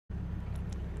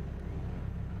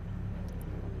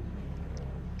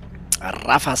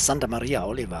Rafa Santa Maria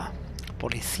Oliver.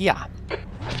 Policia.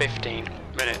 15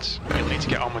 minutes. You'll need to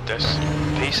get on with this.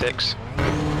 P6.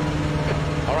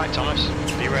 Alright, Thomas.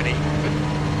 Be ready.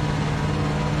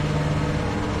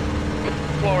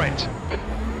 Floor it.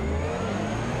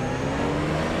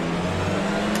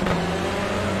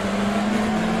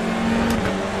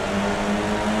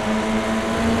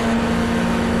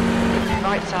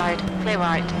 Right side. Clear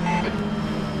right.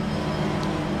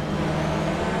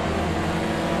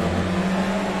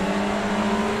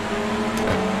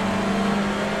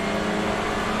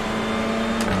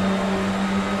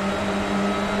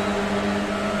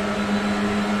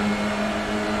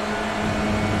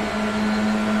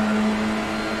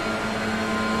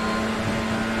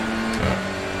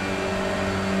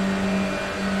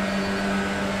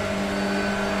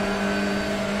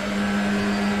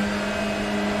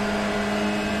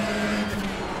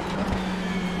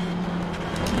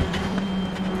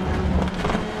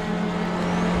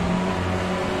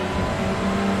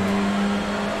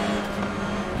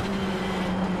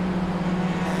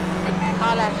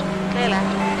 Car left, clear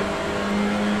left.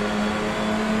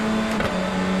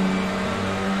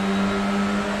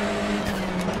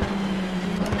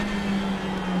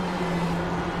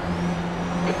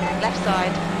 Left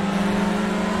side.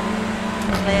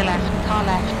 Clear left, car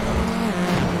left.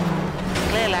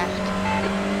 Clear left.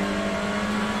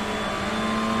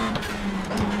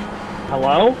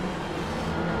 Hello?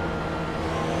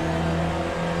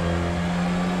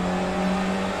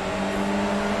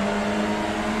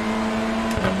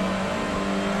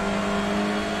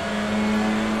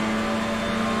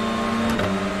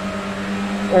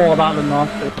 Oh, that was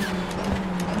nasty.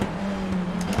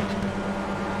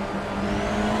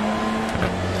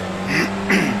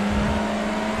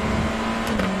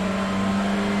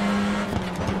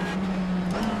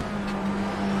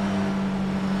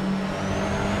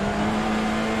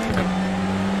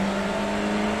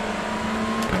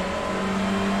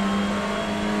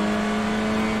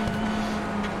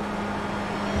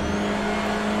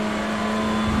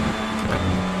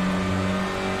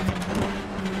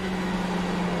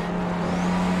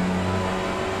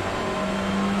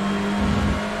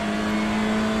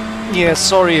 Yeah,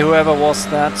 sorry whoever was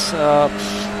that.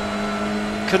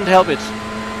 Couldn't help it.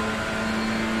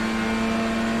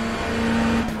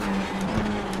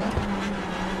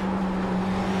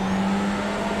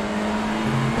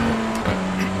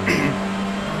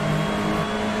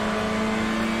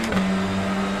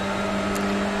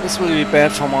 This will be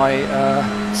bad for my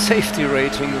safety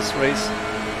rating, this race.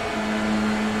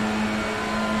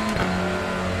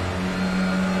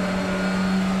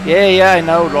 Yeah, I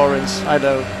know, Lawrence, I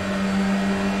know.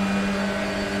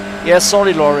 Yeah,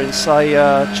 sorry, Lawrence, I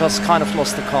just kind of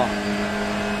lost the car.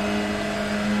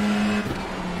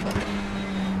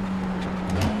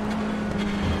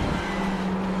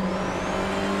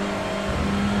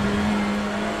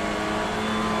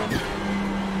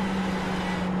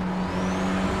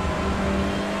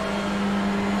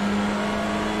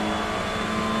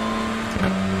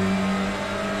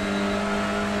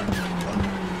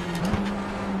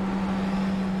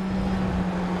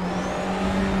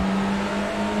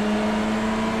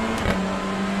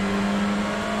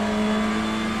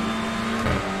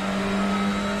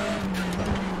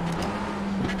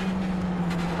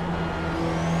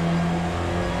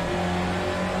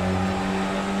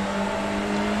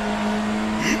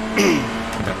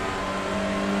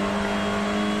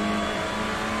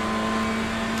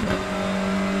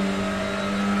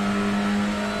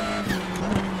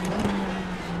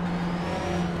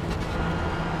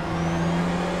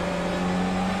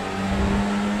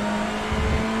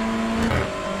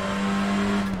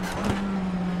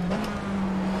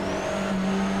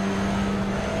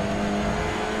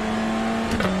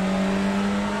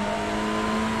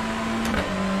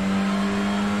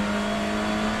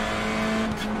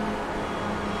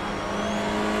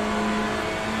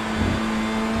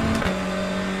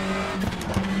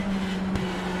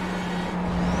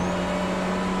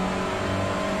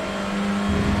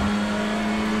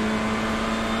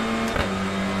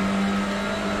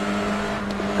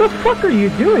 What the fuck are you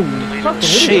doing? You fucking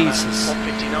Jesus.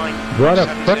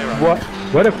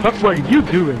 What the fuck were you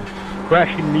doing?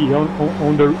 Crashing me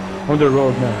on the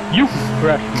road now. You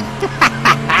crashed me.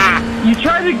 you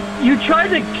tried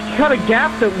to cut a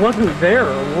gap that wasn't there.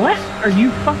 What are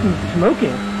you fucking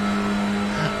smoking?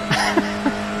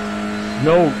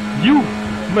 No, you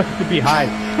must be high.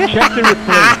 Check the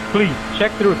replay, please.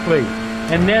 Check the replay,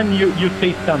 and then you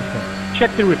say something.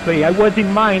 Check the replay. I was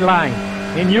in my line,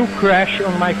 and you crashed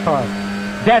on my car.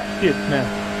 That's it, man.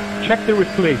 Check the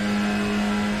replay.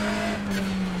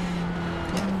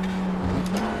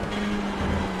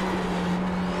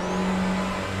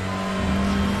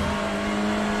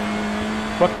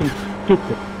 fucking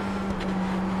stupid.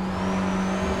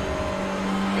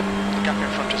 The gap in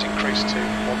front has increased to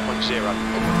 1.0.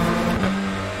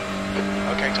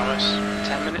 Okay, Thomas,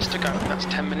 10 minutes to go. That's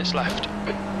 10 minutes left.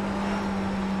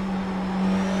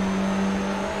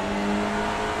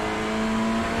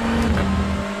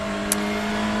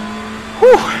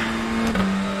 Whew.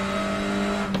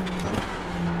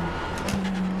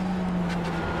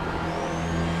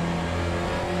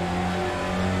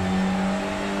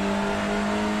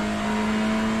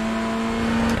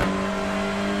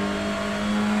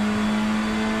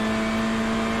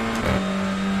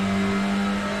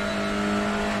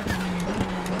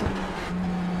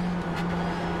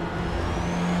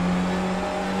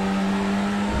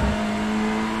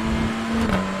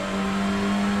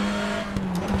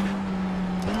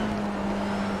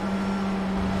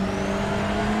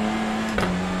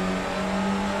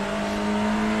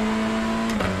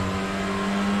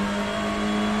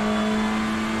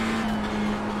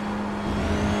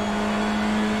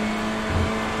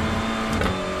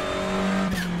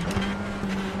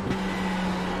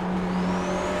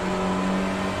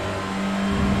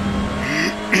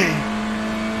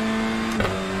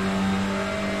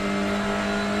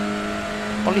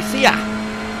 Policía!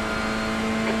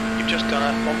 You've just done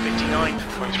a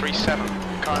 1:59.37.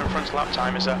 The car in front's lap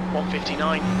time is a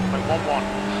 1:59.11.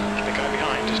 And the guy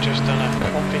behind has just done a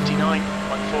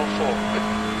 1:59.44.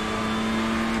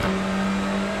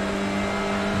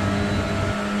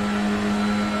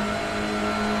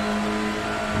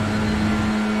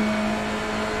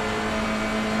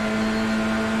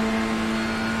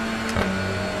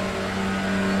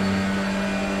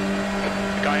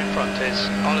 The guy in front is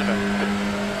Oliver.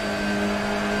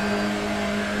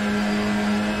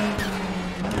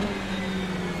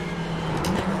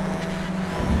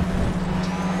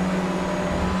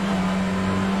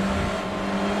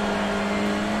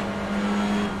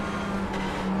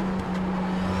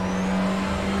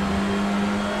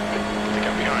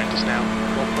 Is now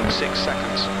 1.6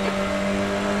 seconds.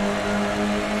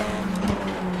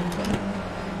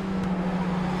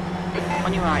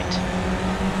 On your right.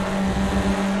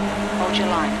 Hold your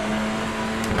line.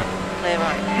 Clear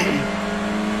right.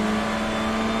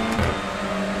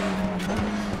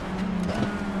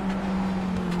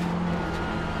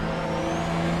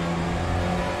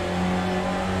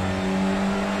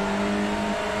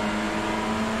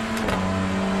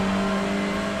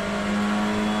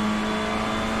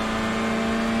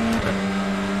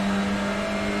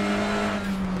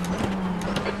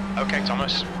 Okay,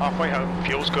 Thomas, halfway home,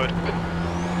 fuel's good.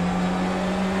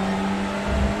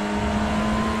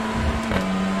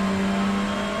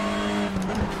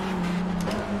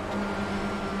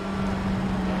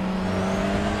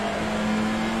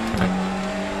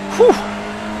 Whew.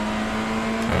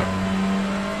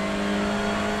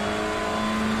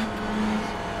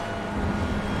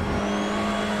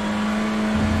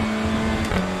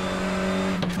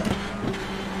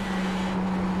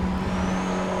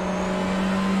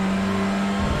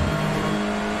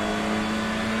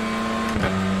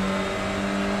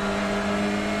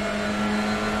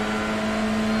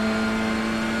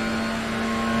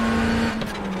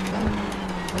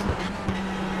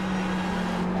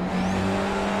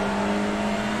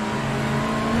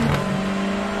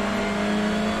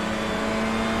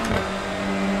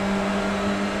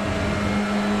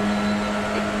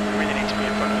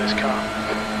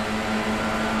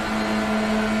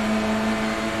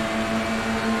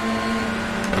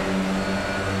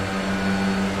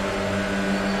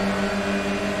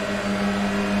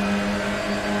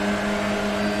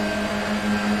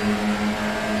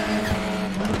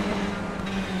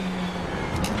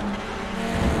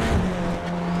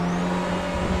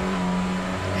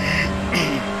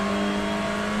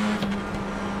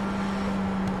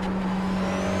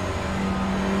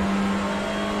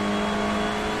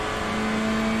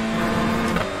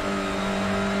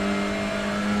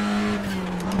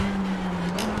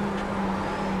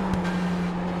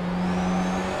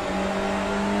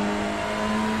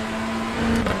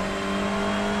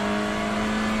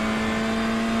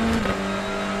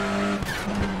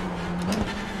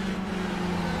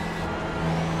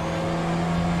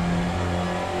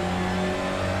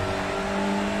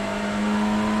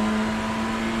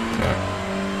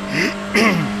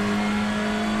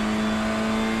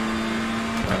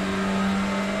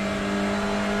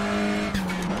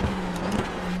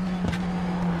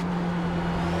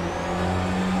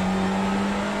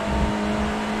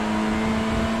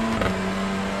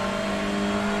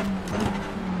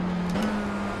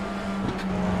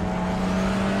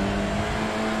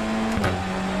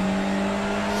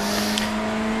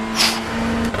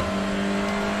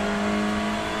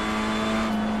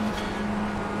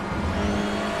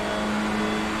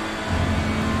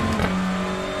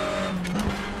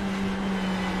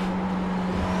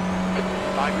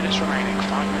 5 minutes remaining,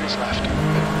 5 minutes left.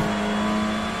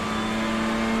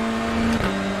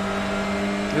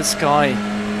 This guy.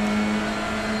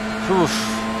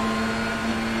 Oof.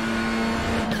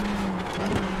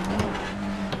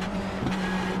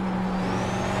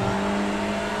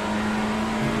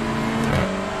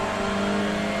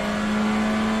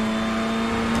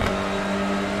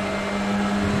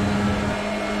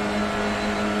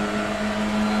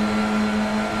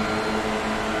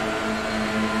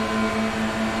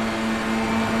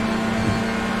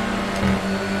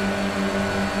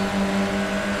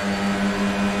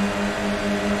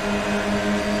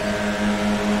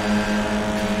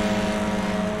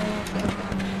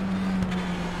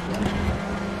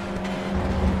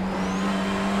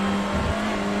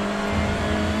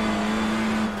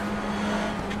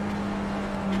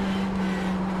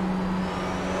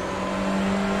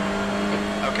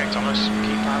 Thomas,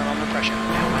 keep firing under pressure.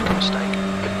 Don't make a mistake.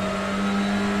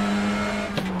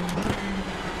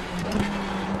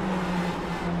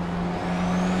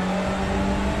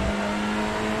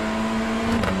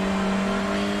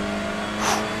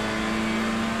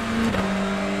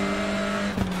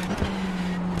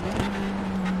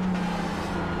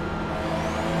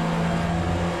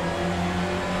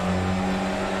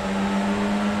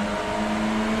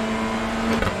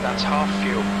 That's half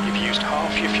fuel. You've used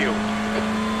half your fuel.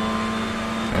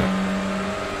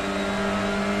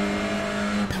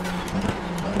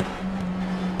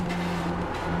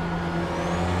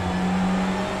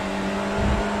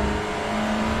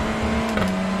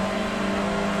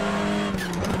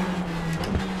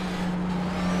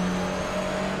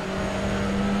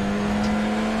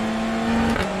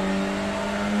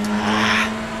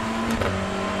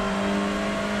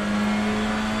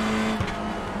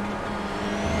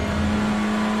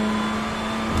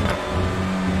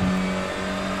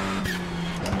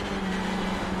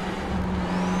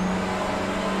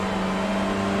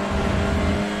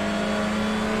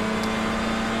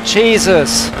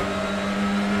 Jesus!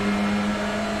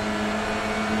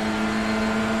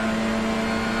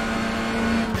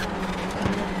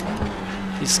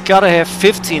 He's gotta have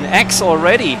 15x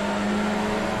already.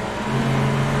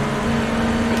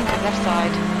 Left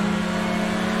side.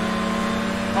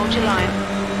 Hold your line.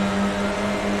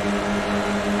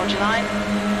 Hold your line.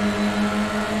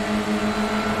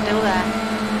 Still there.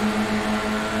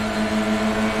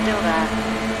 Still there.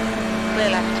 Clear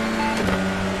left.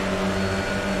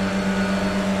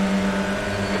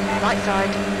 Right side.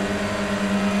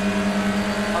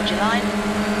 Hold your line.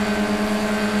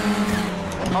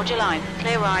 Hold your line.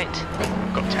 Clear right.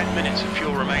 Got 10 minutes of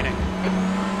fuel remaining.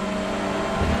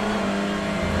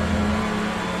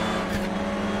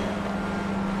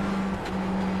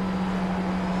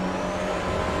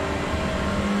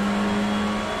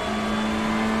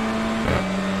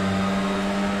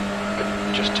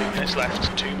 Just 2 minutes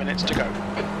left. 2 minutes to go.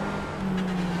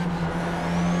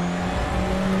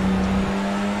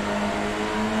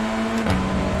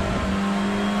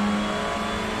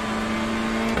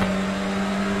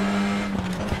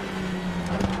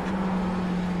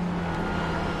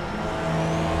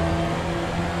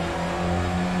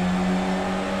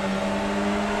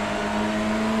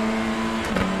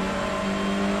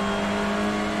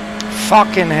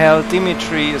 Fucking hell,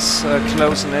 Dimitri is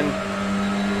closing in.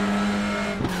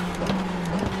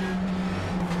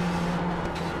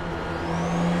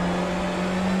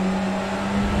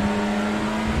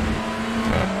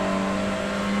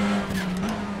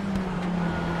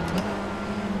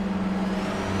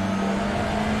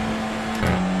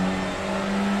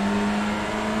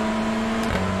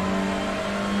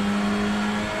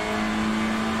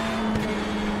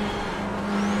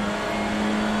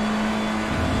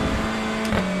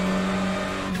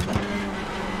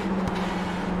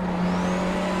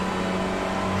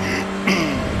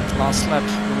 Last lap,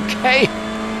 okay.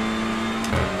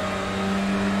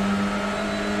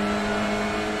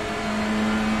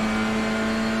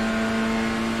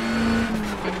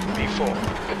 B4.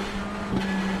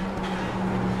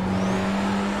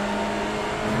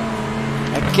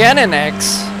 Again an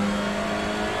X.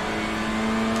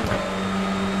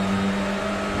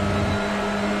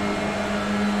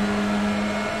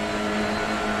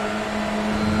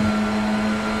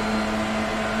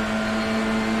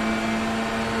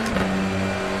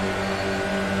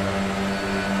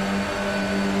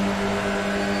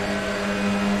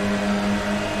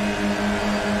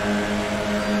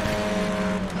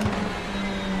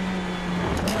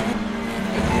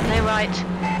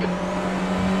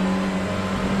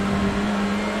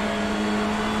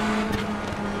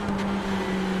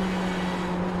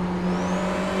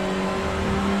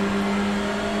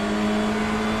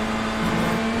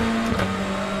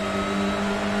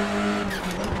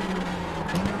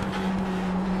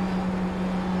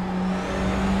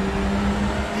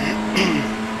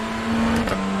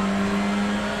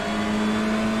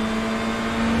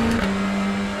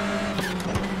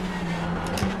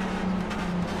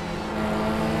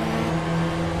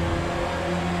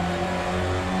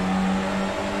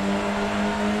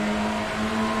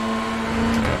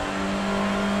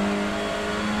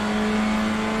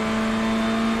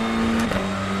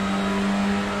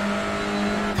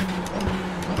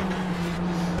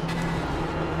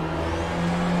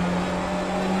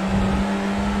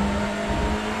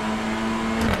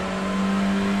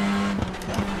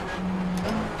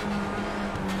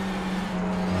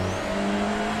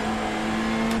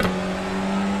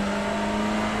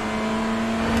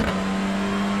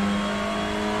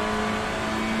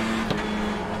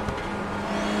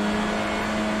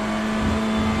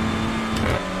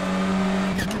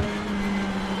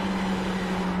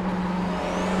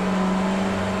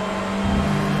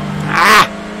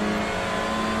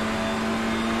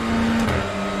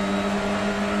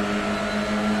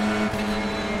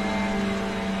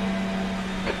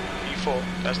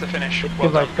 144. That's the finish. Well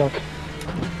Goodbye, done. Scott.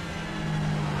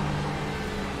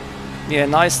 Yeah,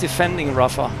 nice defending,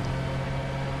 Rafa.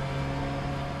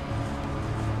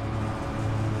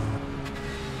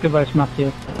 Goodbye,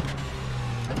 Matthew.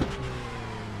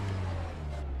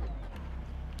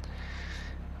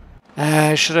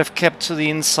 I should have kept to the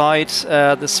inside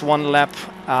this one lap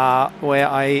where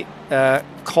I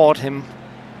caught him.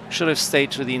 Should have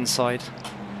stayed to the inside.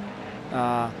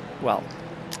 Well,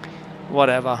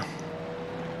 whatever.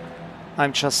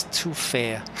 I'm just too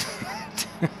fair.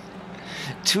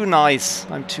 Too nice.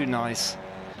 I'm too nice.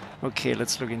 Okay,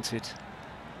 let's look into it.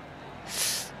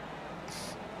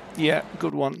 Yeah,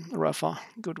 good one, Rafa.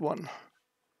 Good one.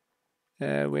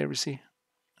 Where is he?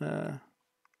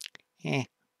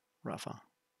 Rafa.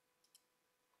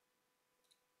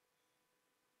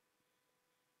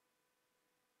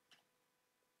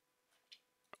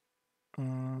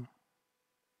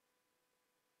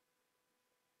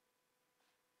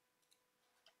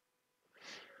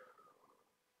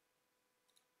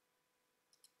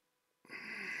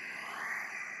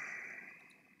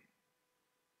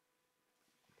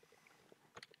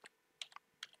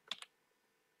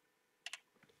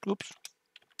 Oops.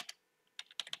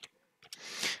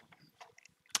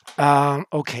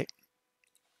 Okay.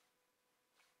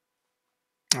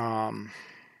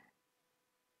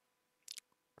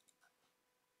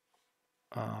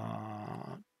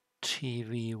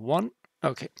 TV1.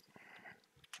 Okay.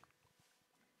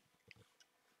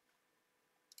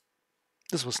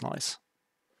 This was nice.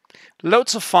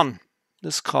 Loads of fun.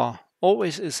 This car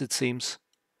always is, it seems.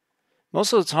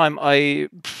 Most of the time, I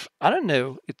don't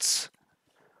know. It's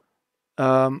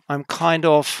I'm kind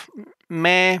of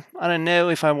meh. I don't know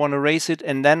if I want to race it,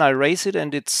 and then I race it,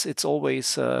 and it's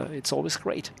always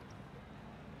great.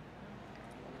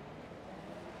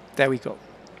 There we go.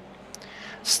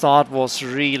 Start was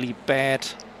really bad.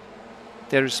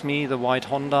 There's me, the white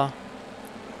Honda.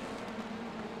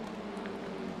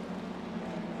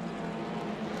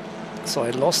 So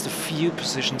I lost a few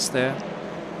positions there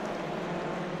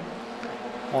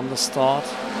on the start,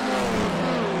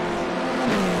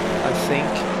 I think.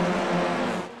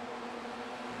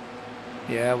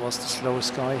 Yeah, I was the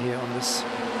slowest guy here on this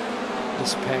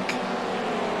pack.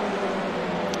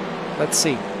 Let's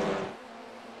see.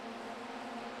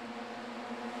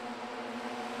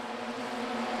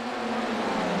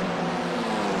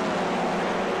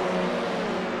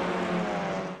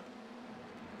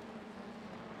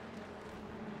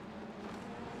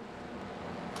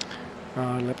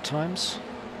 Lap times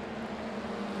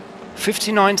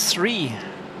 59.3.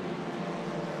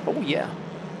 Oh yeah,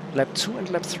 lap 2 and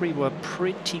lap 3 were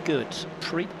pretty good,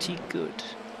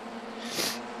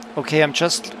 Okay, I'm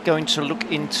just going to look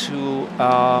into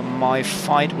my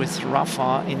fight with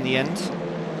Rafa in the end.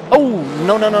 Oh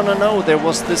no, there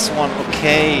was this one.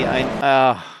 Okay,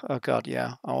 oh god,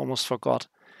 yeah, I almost forgot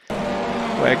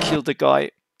where I killed the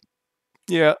guy.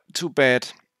 Yeah, too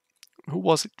bad. Who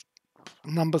was it?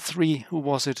 Number 3, who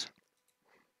was it?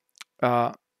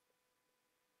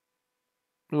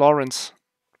 Lawrence.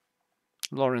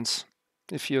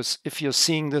 If you're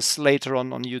seeing this later on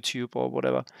YouTube or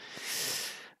whatever,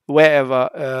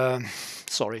 wherever,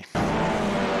 sorry.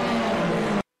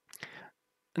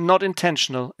 Not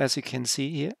intentional, as you can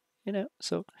see here, you know.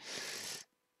 So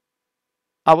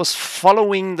I was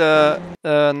following the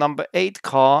number 8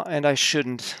 car, and I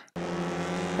shouldn't.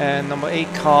 And number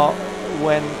 8 car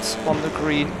went on the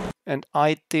green, and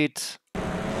I did,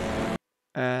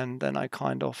 and then I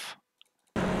kind of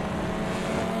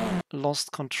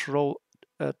lost control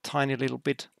a tiny little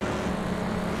bit.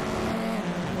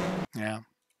 Yeah.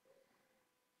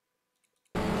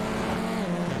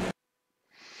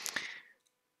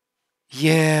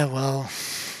 Yeah, well.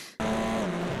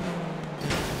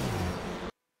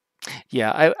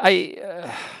 Yeah,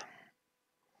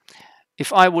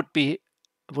 if I would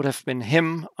have been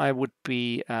him, I would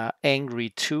be angry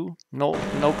too. No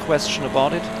question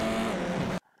about it.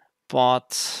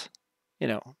 But you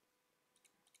know,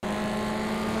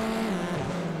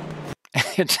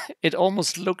 it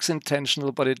almost looks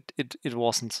intentional, but it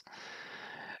wasn't.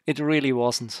 It really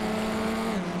wasn't.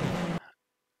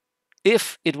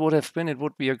 If it would have been, it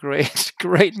would be a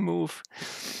great move.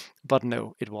 But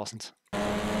no, it wasn't.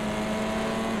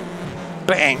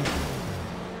 Bang!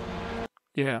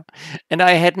 Yeah, and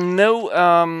I had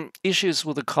no issues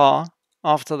with the car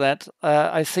after that.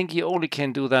 I think you only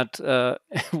can do that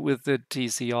with the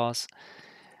TCRs.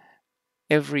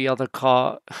 Every other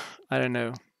car, I don't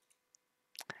know,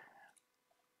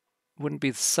 wouldn't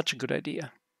be such a good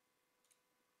idea.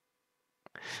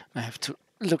 I have to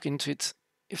look into it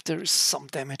if there is some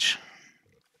damage.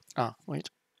 Ah, wait.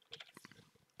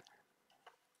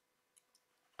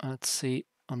 Let's see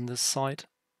on this side.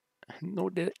 No,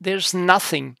 there's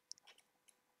nothing.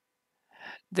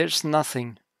 There's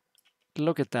nothing.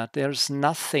 Look at that. There's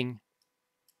nothing.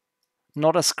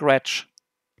 Not a scratch.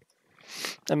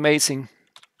 Amazing.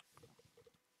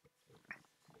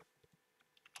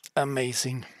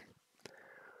 Amazing.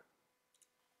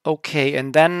 Okay,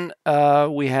 and then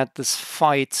we had this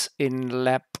fight in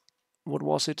lab. What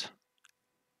was it?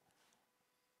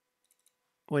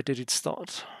 Where did it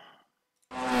start?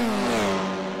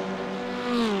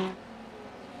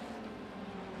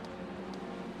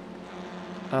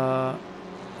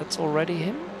 That's already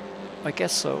him? I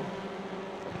guess so.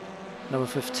 Number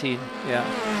 15,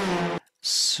 yeah.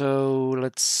 So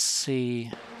let's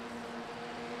see.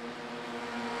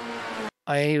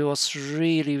 I was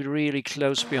really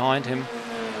close behind him.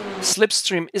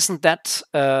 Slipstream isn't that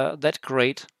that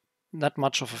great, not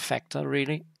much of a factor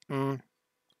really. I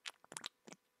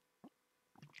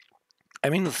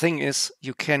mean, the thing is,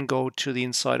 you can go to the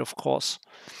inside, of course,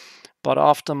 but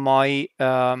after my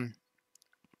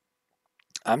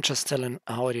I'm just telling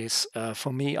how it is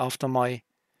for me after my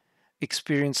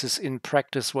experiences in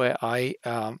practice where I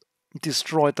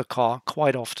destroyed the car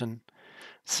quite often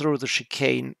through the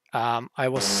chicane. I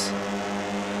was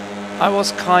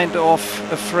kind of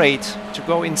afraid to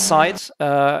go inside.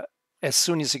 As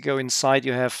soon as you go inside,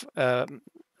 you have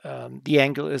the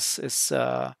angle is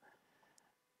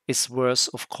worse,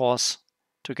 of course,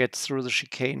 to get through the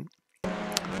chicane.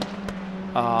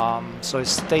 So I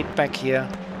stayed back here.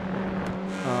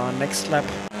 Next lap.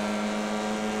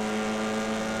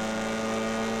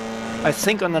 I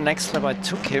think on the next lap I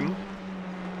took him.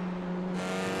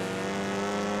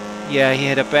 Yeah, he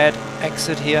had a bad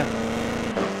exit here.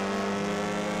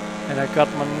 And I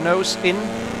got my nose in.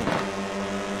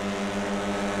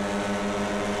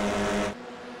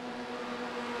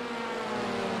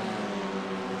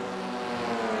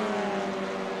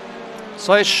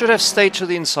 So I should have stayed to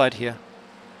the inside here.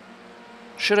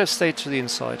 Should have stayed to the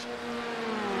inside.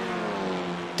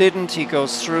 Didn't, he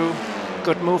goes through.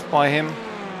 Good move by him.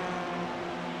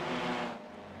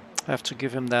 I have to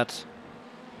give him that.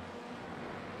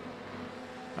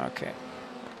 Okay.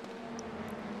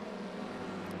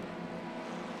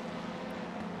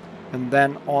 And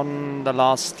then on the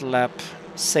last lap,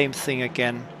 same thing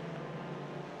again.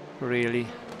 Really,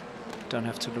 don't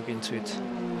have to look into it.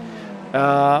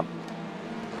 I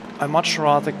much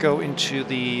rather go into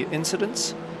the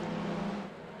incidents.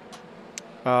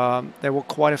 There were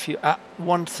quite a few.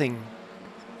 One thing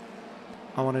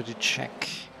I wanted to check.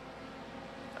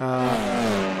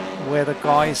 Where the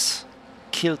guys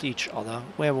killed each other.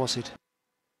 Where was it?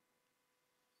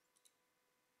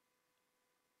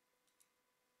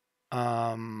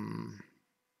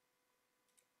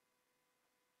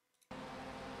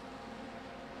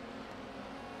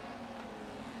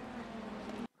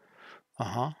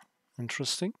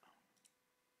 Interesting.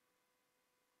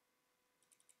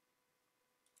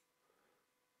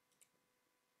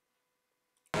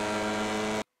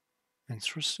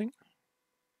 Interesting.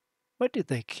 Where did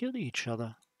they kill each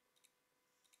other?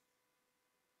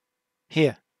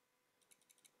 Here.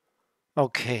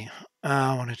 Okay.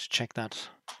 I wanted to check that.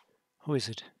 Who is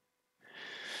it?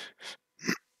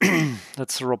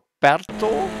 That's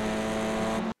Roberto.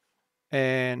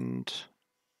 And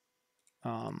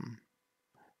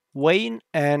Wayne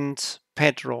and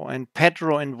Pedro. And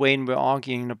Pedro and Wayne were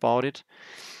arguing about it.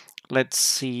 Let's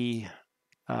see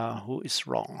who is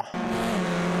wrong.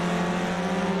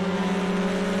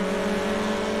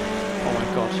 Oh my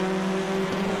god.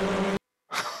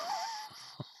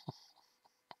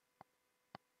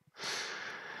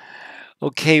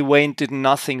 Okay, Wayne did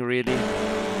nothing really.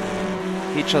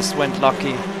 He just went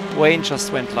lucky. Wayne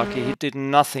just went lucky. He did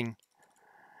nothing.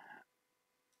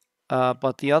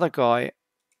 But the other guy,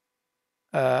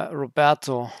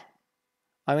 Roberto,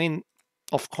 I mean,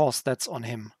 of course that's on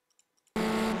him.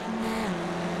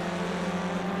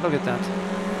 Look at that.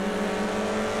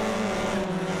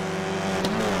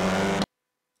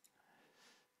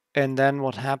 And then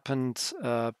what happened,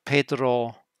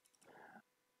 Pedro,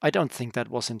 I don't think that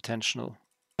was intentional.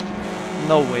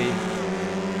 No way.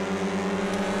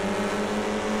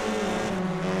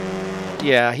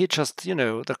 Yeah, he just, you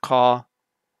know, the car.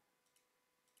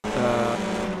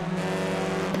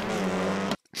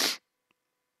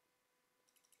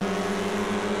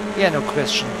 Yeah, no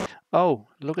question. Oh,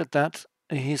 look at that.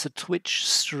 He's a Twitch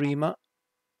streamer.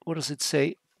 What does it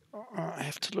say? I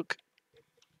have to look.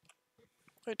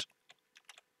 Wait.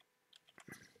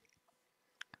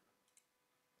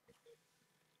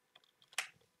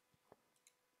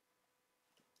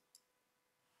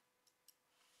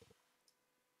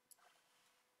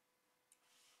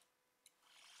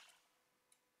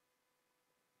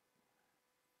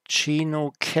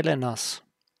 Chino Kelenas.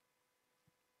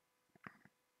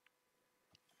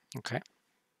 Okay.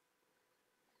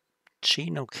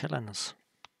 Chino Kelenas.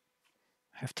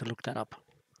 I have to look that up.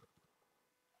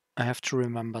 I have to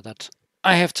remember that.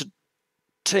 I have to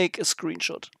take a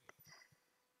screenshot.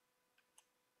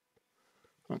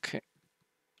 Okay.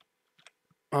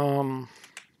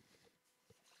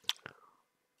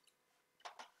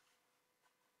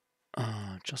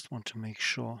 Just want to make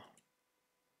sure.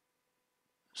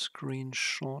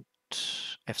 Screenshot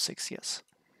F6, yes.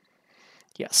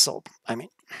 Yeah, so, I mean,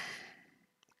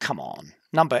 come on.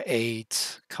 Number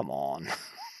 8, come on.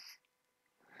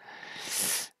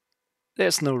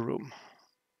 There's no room.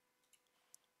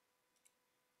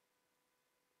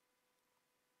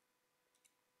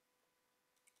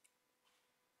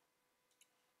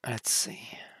 Let's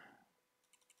see.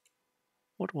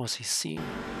 What was he seeing?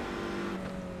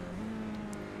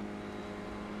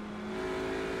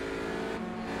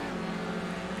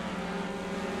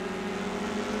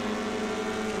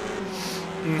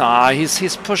 Nah,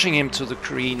 he's pushing him to the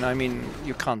green. I mean,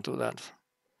 you can't do that.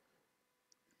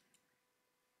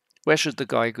 Where should the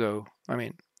guy go? I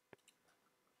mean,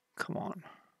 come on.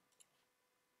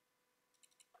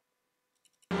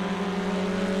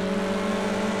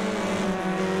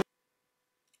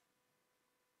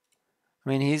 I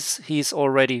mean, he's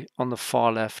already on the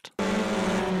far left.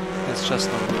 It's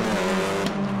just not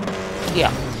good.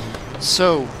 Yeah.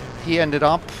 So he ended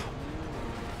up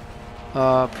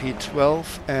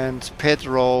P12 and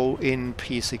Pedro in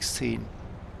P16.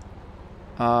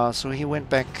 So he went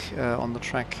back on the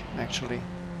track, actually.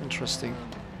 Interesting.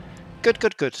 Good,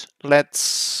 good, good.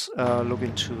 Let's look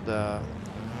into the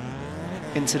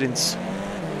incidents.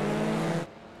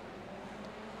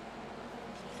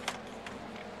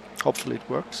 Hopefully it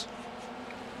works.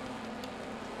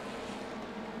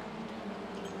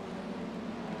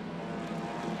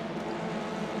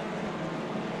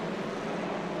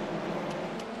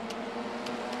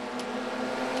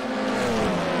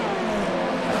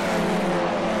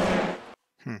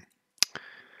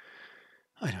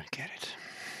 I don't get it.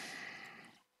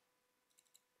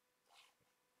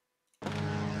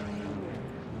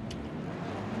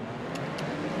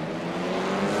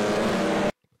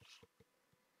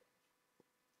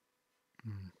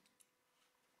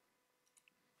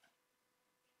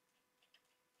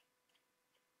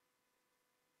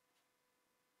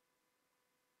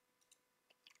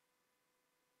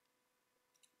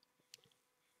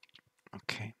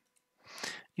 Okay.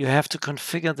 You have to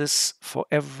configure this for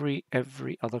every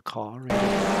other car.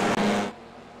 Really.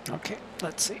 Okay,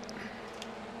 let's see.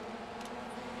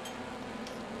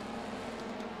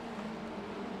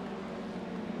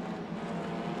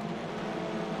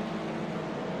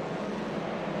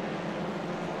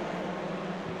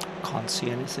 Can't see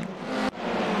anything.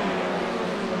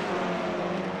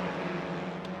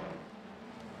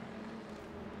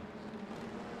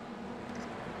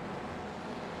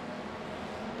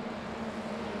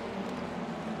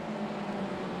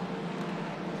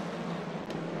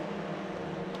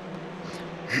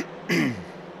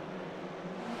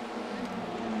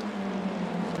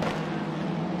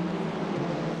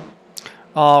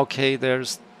 Okay,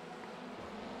 there's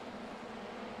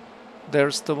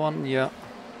the one, yeah.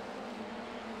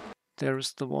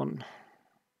 There's the one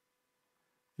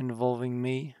involving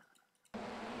me.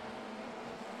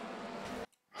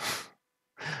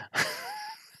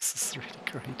 This is really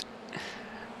great.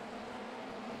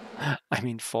 I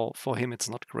mean, for him it's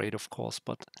not great, of course,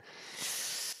 but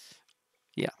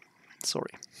yeah,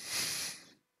 sorry.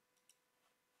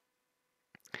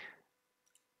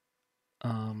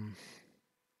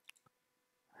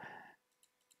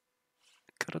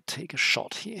 Gotta take a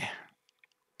shot here.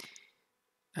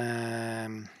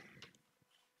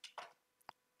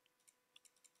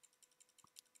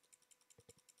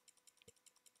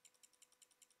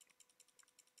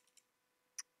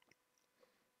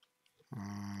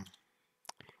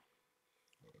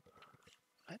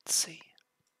 Let's see.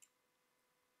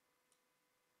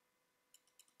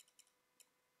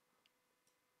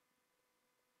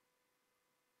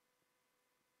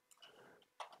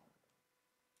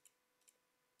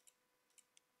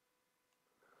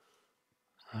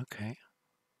 Okay.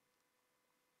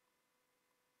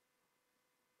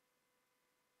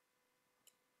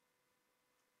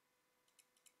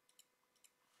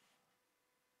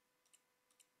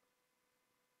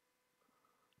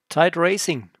 Tight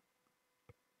racing.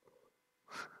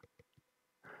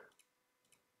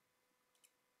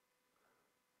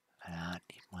 I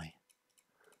need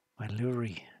my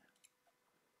livery.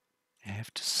 I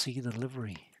have to see the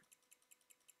livery.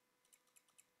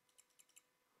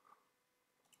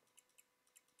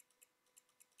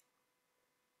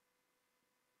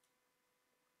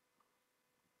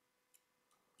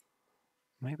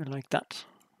 Maybe like that.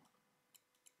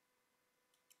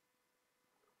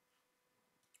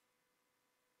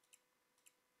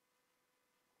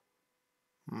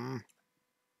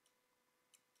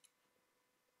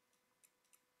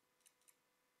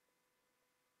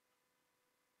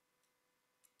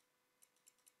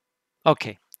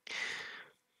 Okay,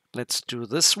 let's do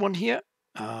this one here.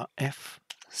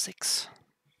 F6.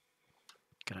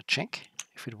 Gotta check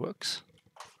if it works.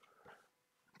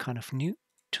 Kind of new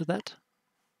to that.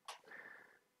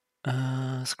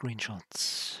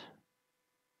 Screenshots.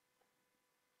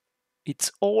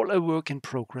 It's all a work in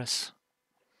progress.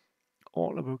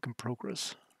 All a work in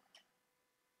progress.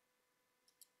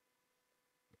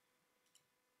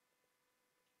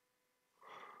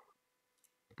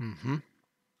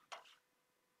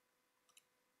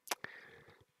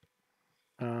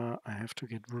 I have to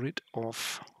get rid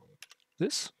of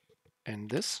this and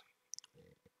this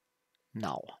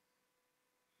now.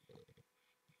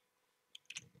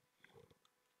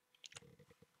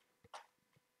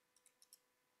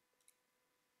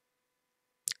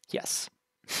 Yes.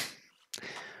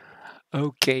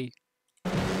 Okay.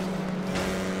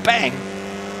 Bang!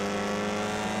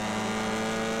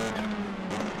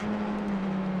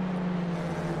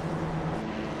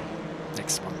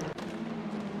 Next one.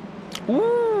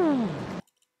 Ooh!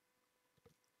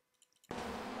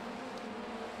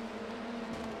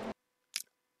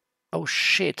 Oh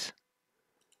shit.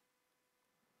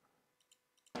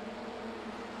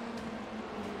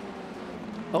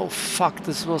 Oh fuck,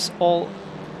 this was all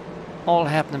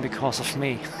happening because of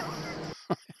me.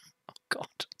 Oh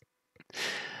god.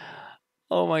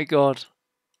 Oh my god.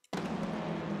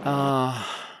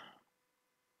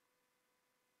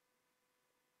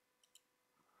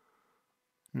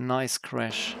 Nice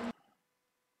crash.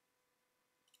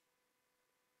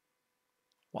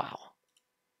 Wow.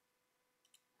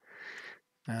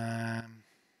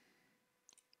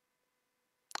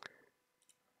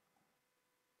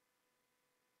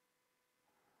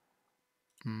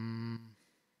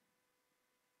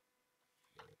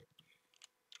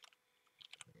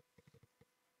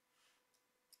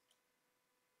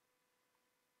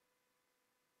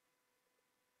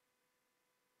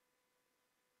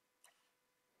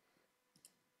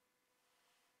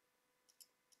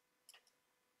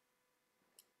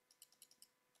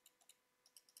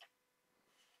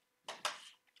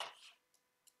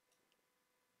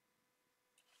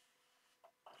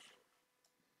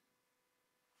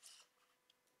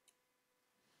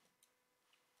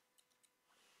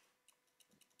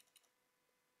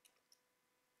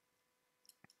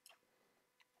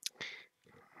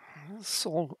 It's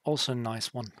also a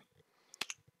nice one.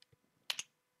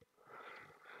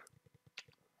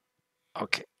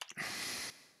 Okay.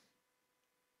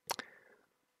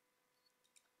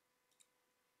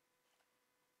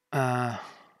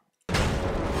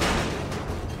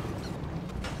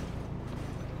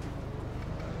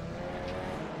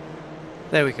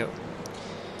 There we go.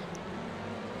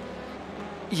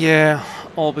 Yeah,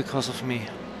 all because of me.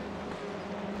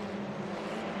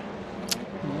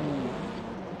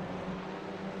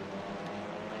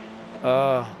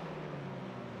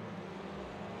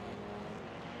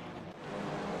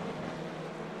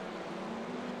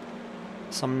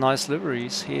 Some nice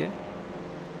liveries here.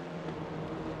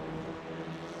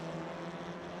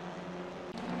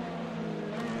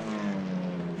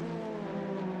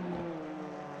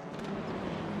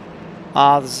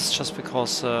 This is just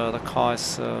because the car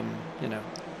is, you know,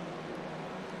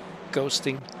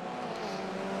 ghosting,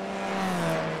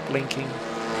 blinking.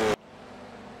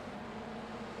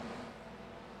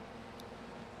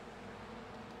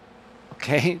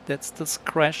 Okay, that's this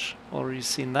crash. Already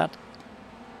seen that.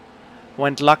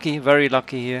 Went lucky, very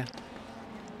lucky here.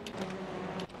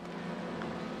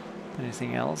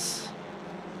 Anything else?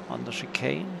 On the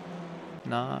chicane?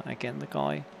 Nah, again the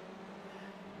guy.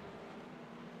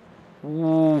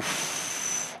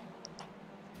 Oof.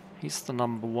 He's the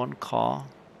 #1 car.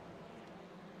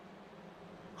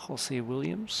 Jose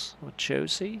Williams or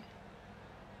Josie?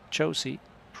 Josie,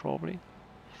 probably.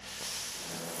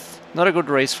 Not a good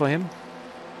race for him.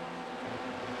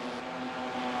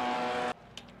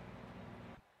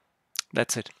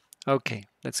 That's it. Okay,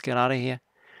 let's get out of here.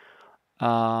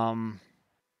 Going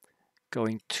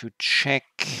to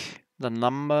check the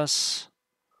numbers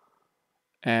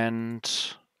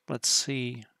and let's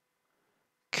see.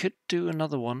 Could do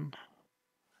another one.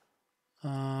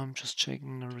 Just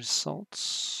checking the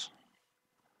results.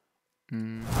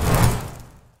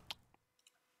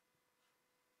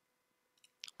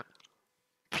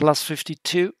 Plus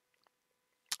 52.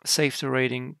 Safety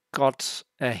rating got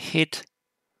a hit.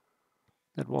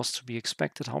 That was to be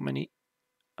expected. How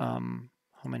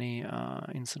How many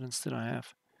incidents did I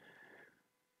have?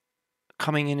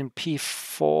 Coming in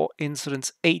P4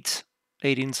 incidents, 8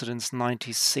 incidents,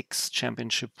 96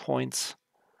 championship points.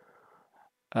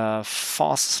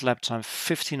 Fastest lap time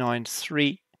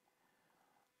 59.3.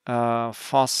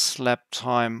 Fastest lap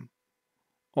time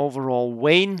overall,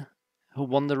 Wayne, who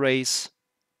won the race,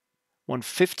 won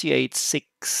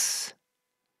 58.6.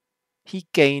 He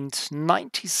gained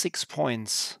 96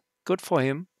 points. Good for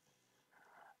him.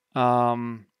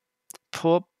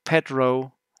 Poor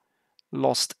Pedro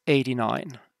lost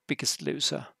 89, biggest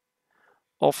loser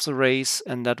of the race,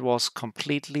 and that was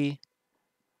completely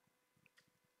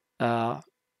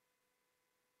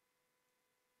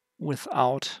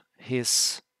without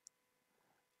his,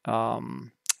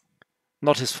 not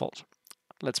his fault.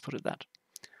 Let's put it that.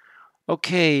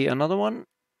 Okay, another one.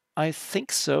 I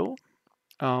think so.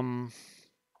 Why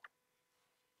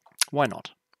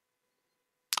not?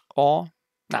 Or,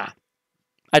 nah,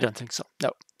 I don't think so.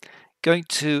 No. Going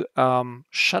to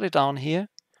shut it down here.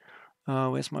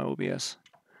 Where's my OBS?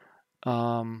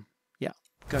 Yeah,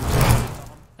 going to shut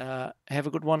it down. Have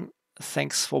a good one.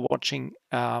 Thanks for watching.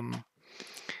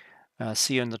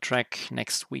 See you on the track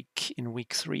next week, in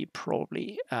week 3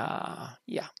 probably.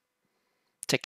 Yeah.